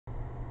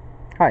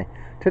Hi,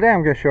 today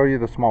I'm going to show you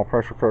the small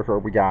pressure cooker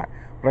we got,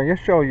 but I'm going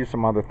to show you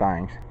some other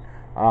things.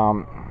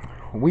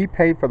 We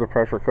paid for the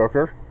pressure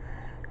cooker,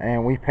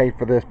 and we paid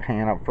for this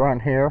pan up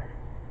front here.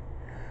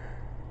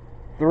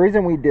 The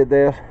reason we did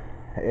this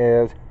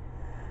is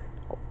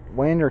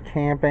when you're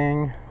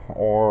camping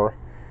or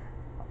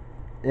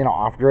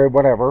off grid,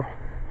 whatever,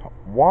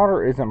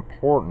 water is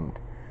important.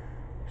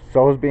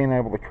 So is being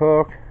able to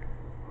cook.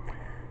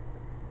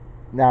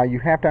 Now you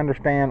have to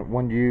understand,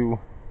 when you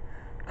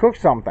cook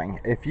something,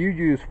 if you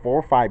use 4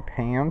 or 5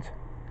 pans,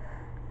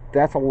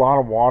 that's a lot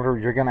of water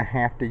you're going to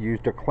have to use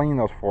to clean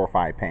those 4 or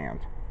 5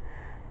 pans.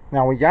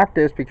 Now we got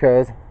this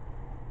because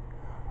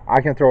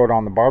I can throw it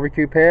on the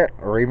barbecue pit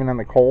or even in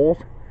the coals.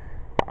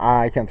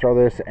 I can throw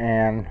this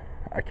in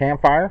a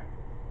campfire.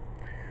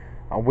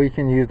 We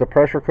can use the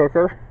pressure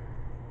cooker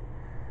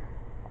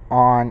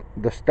on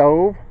the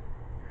stove,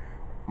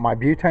 my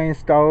butane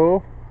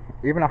stove,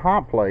 even a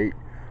hot plate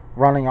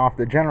running off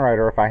the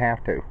generator if I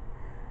have to.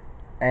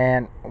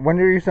 And when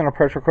you're using a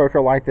pressure cooker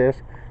like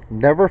this,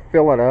 never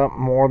fill it up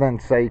more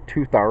than, say,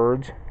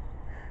 2/3,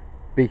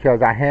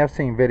 because I have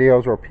seen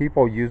videos where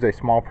people use a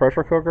small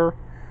pressure cooker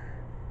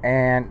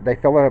and they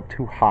fill it up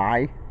too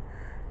high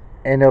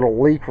and it'll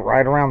leak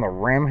right around the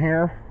rim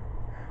here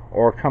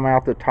or come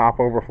out the top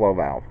overflow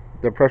valve,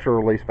 the pressure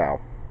release valve.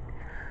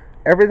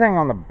 Everything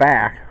on the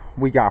back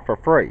we got for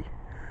free.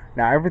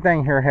 Now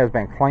everything here has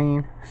been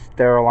cleaned,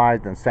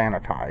 sterilized, and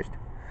sanitized.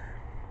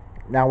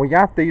 Now we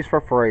got these for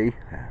free,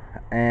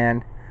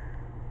 and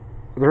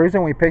the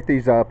reason we picked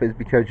these up is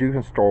because you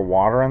can store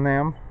water in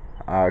them,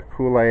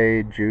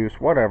 Kool-Aid, juice,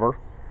 whatever,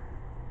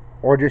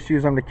 or just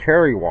use them to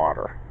carry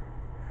water.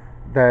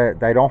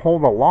 They don't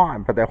hold a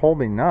lot, but they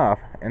hold enough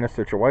in a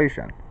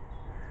situation.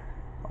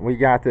 We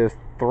got this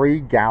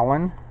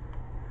 3-gallon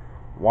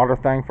water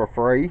thing for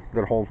free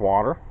that holds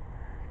water.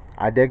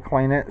 I did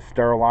clean it,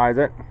 sterilize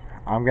it.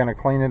 I'm going to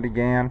clean it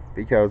again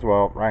because,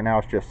 well, right now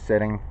it's just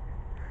sitting,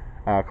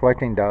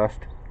 collecting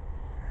dust.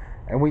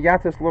 And we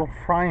got this little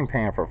frying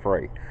pan for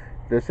free.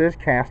 This is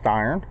cast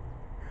iron,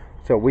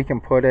 so we can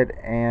put it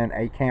in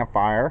a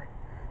campfire.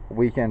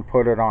 We can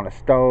put it on a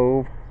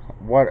stove.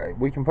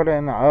 We can put it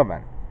in the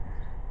oven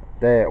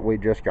that we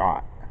just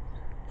got.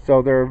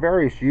 So there are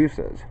various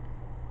uses,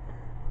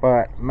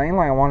 but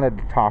mainly I wanted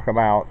to talk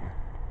about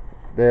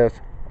this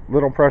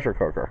little pressure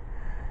cooker.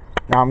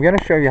 Now I'm going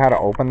to show you how to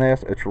open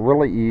this. It's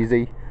really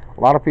easy.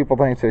 A lot of people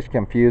think it's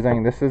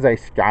confusing. This is a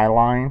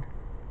Skyline.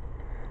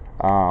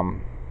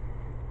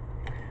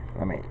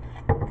 Let me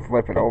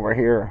flip it over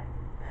here.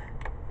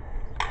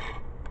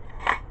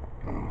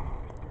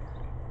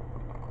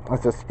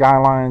 It's a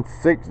Skyline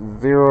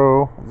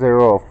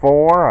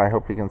 6004. I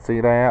hope you can see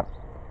that,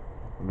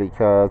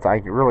 because I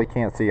really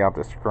can't see out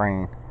the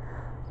screen.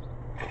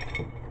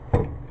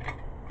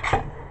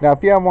 Now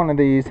if you have one of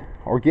these,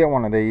 or get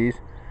one of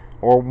these,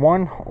 or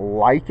one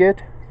like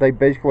it, they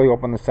basically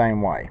open the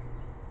same way,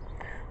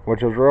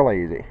 which is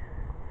really easy.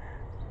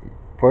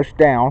 Push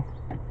down,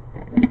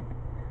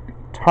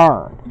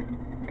 turn.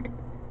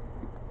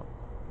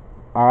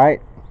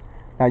 Alright,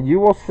 now you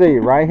will see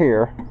right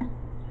here,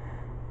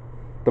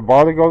 the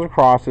bar that goes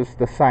across is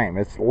the same.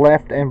 It's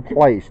left in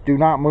place. Do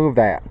not move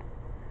that.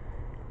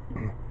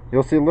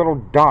 You'll see little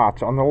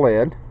dots on the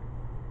lid.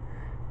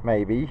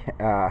 Maybe.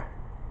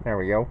 There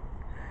we go.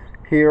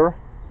 Here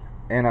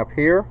and up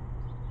here.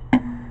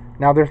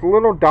 Now there's a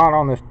little dot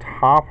on this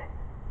top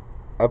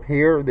up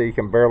here that you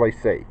can barely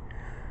see.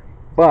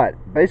 But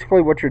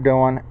basically what you're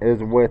doing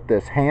is, with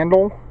this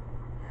handle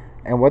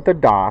and with the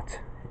dots,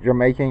 you're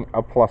making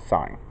a plus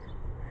sign.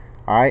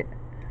 Alright?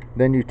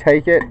 Then you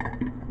take it,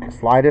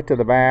 slide it to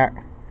the back,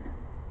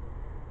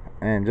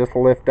 and just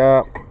lift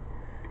up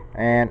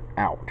and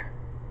out.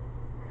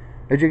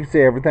 As you can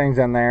see, everything's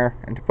in there.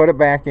 And to put it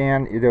back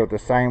in, you do it the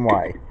same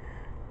way.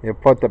 You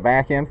put the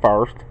back in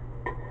first,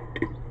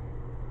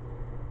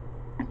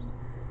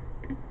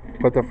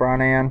 put the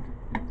front in,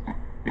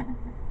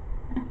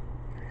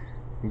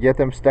 get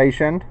them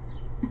stationed,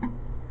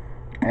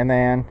 and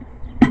then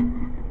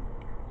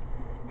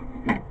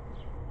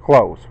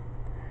close.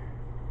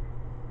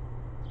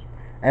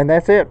 And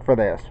that's it for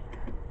this.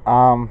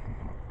 The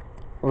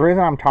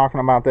reason I'm talking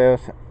about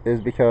this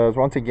is because,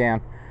 once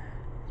again,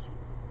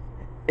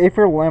 if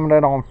you're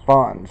limited on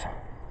funds,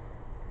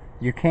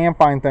 you can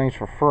find things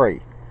for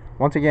free.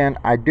 Once again,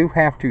 I do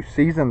have to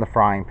season the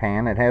frying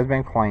pan. It has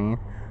been cleaned.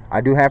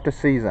 I do have to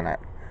season it.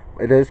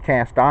 It is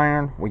cast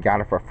iron. We got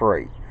it for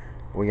free.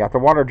 We got the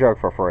water jug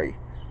for free.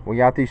 We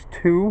got these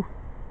 2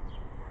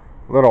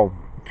 little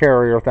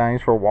carrier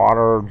things for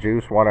water,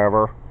 juice,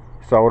 whatever,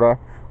 soda.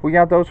 We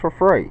got those for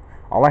free.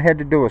 All I had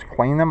to do was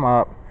clean them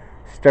up,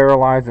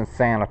 sterilize, and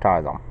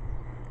sanitize them.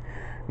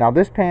 Now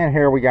this pan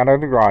here we got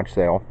at the garage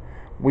sale.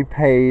 We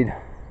paid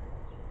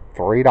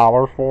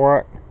 $3 for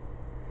it.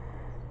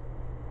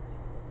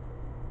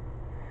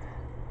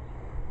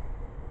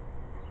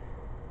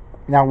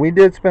 Now we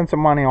did spend some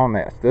money on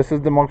this. This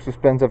is the most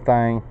expensive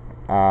thing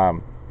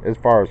as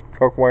far as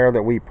cookware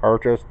that we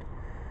purchased.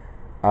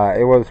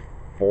 It was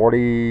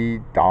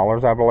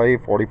 $40, I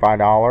believe,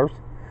 $45.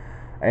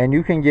 And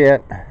you can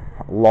get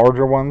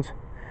larger ones.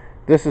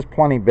 This is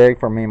plenty big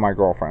for me and my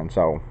girlfriend.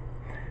 So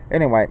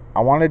anyway,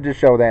 I wanted to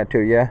show that to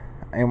you.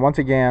 And once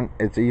again,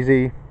 it's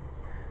easy.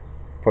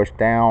 Push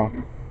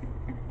down,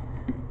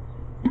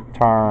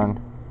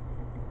 turn.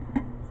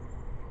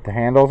 The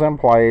handle's in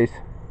place.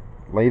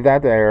 Leave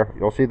that there.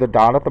 You'll see the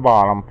dot at the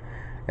bottom,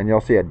 and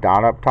you'll see a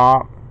dot up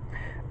top.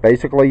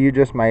 Basically, you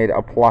just made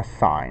a plus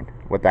sign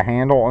with the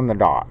handle and the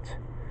dots.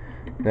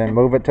 Then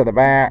move it to the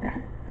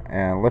back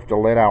and lift the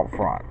lid out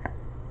front.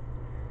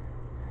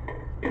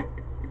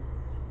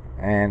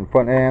 And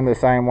put it in the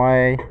same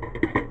way.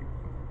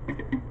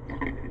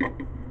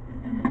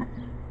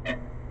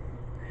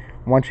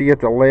 Once you get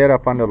the lid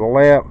up under the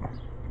lip,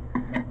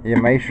 you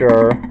make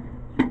sure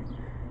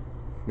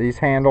these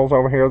handles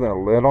over here, the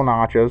little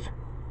notches,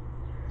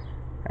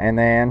 and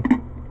then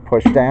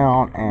push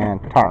down and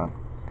turn.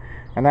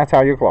 And that's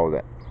how you close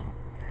it.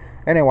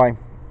 Anyway,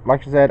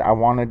 like I said, I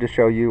wanted to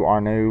show you our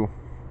new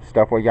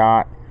stuff we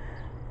got.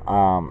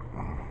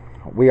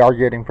 We are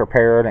getting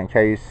prepared in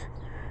case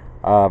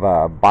of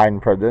a Biden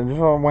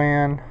presidential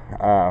win.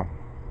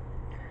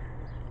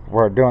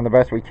 We're doing the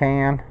best we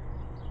can.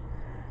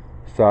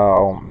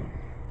 So,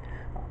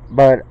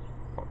 but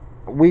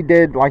we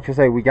did, like I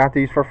say, we got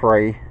these for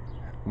free.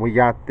 We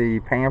got the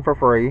pan for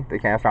free, the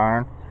cast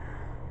iron.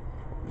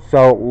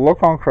 So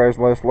look on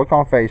Craigslist, look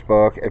on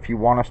Facebook if you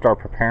want to start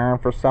preparing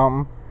for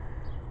something.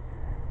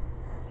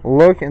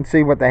 Look and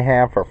see what they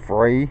have for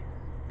free.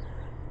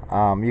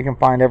 You can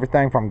find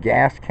everything from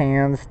gas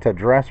cans to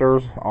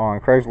dressers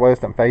on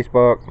Craigslist and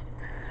Facebook.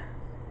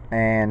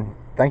 And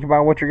think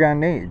about what you're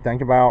going to need.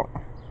 Think about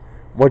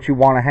what you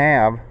want to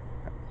have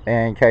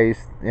in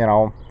case, you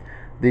know,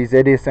 these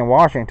idiots in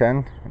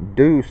Washington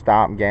do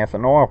stop gas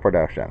and oil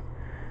production.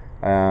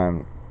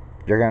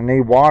 You're going to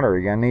need water.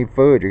 You're going to need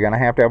food. You're going to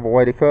have a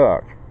way to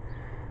cook.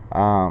 You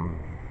know,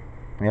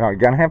 you're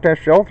going to have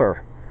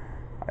shelter.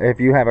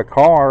 If you have a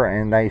car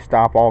and they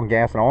stop all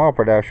gas and oil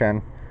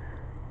production,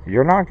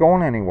 you're not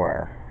going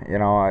anywhere. You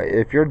know,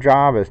 if your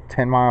job is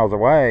 10 miles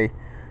away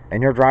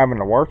and you're driving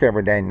to work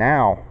every day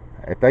now,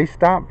 if they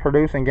stop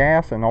producing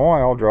gas and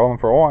oil, drilling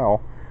for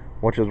oil,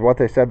 which is what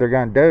they said they're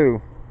going to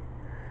do,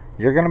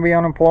 you're going to be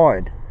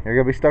unemployed. You're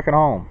going to be stuck at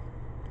home.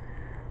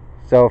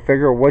 So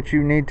figure what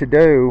you need to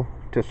do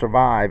to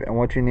survive and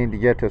what you need to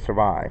get to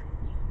survive.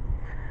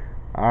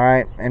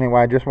 Alright,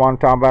 anyway, I just want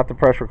to talk about the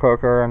pressure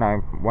cooker, and I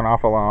went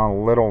off on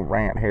a little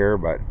rant here,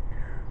 but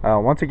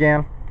once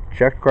again,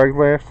 check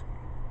Craigslist,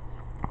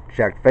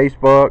 check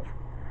Facebook.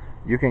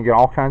 You can get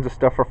all kinds of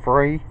stuff for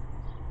free.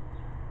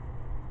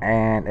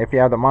 And if you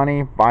have the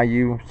money, buy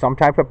you some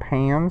type of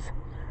pans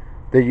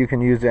that you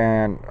can use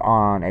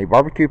on a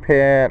barbecue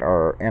pit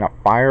or in a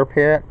fire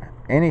pit.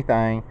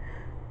 Anything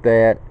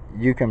that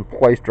you can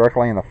place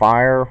directly in the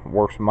fire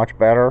works much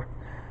better.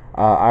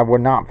 I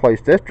would not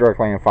place this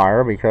directly in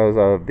fire because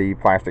of the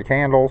plastic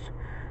handles,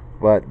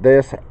 but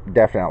this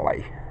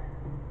definitely.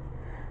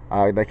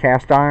 The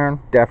cast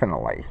iron,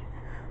 definitely.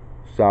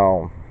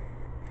 So,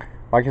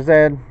 like I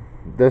said,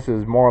 this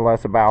is more or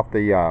less about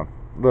the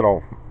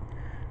little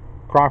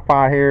crock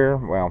pot here.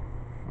 Well,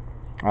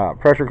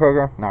 pressure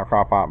cooker, not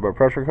crock pot, but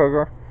pressure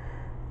cooker.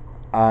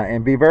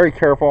 And be very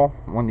careful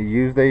when you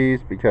use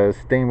these because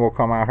steam will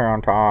come out here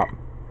on top.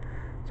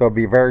 So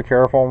be very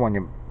careful when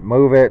you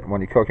move it,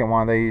 when you cook in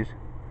one of these.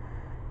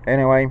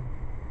 Anyway,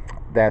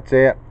 that's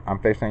it. I'm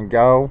fixing to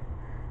go.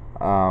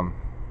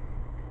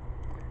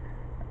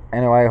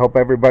 Anyway, I hope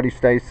everybody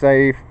stays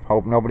safe.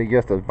 Hope nobody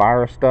gets this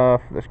virus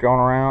stuff that's going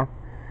around.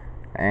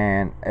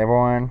 And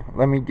everyone,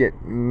 let me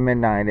get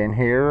Midnight in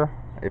here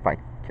if I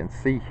can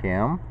see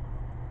him.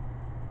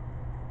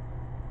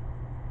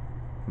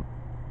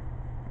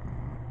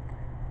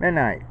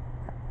 Midnight.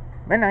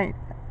 Midnight.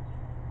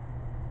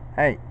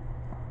 Hey.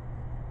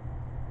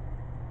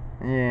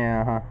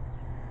 Yeah,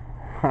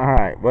 huh.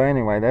 Alright, well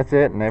anyway, that's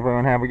it, and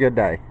everyone have a good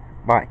day.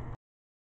 Bye.